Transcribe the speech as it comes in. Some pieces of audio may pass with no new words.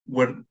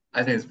what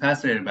I think is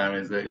fascinating about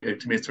it is that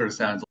to me it sort of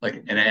sounds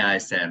like an AI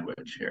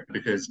sandwich here,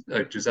 because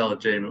like Giselle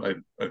and Jamie,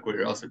 like what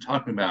you're also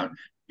talking about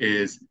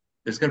is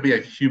there's going to be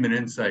a human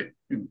insight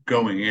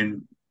going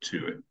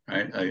into it,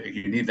 right? Like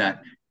you need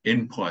that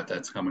input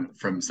that's coming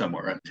from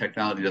somewhere. Right?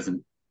 Technology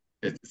doesn't,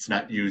 it's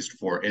not used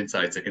for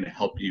insights. It can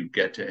help you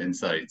get to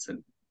insights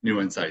and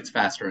new insights,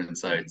 faster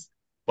insights,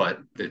 but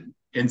the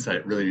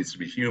insight really needs to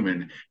be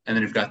human. And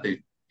then you've got the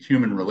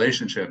human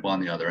relationship on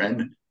the other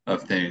end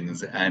of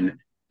things. And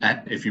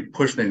if you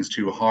push things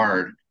too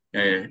hard,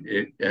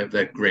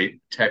 that great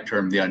tech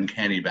term, the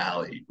uncanny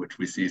valley, which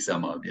we see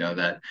some of,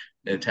 that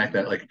tech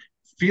that like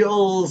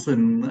feels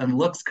and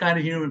looks kind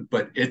of human,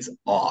 but it's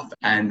off.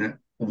 And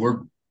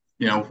we're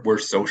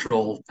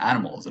social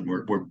animals, and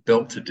we're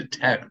built to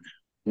detect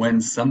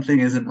when something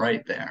isn't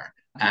right there.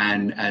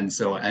 And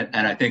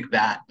I think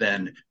that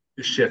then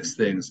shifts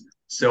things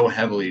so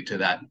heavily to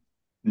that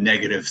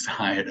negative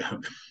side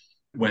of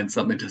when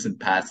something doesn't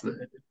pass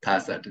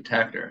that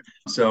detector.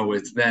 So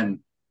it's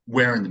then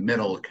where in the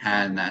middle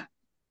can that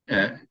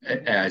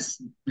as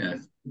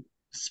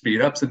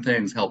speed up some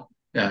things, help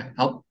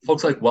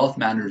folks like wealth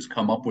managers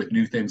come up with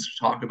new things to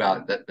talk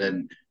about that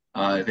then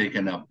they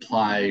can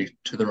apply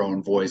to their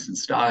own voice and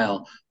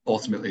style,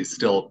 ultimately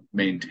still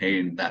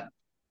maintain that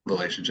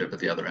relationship at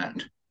the other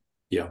end.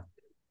 Yeah.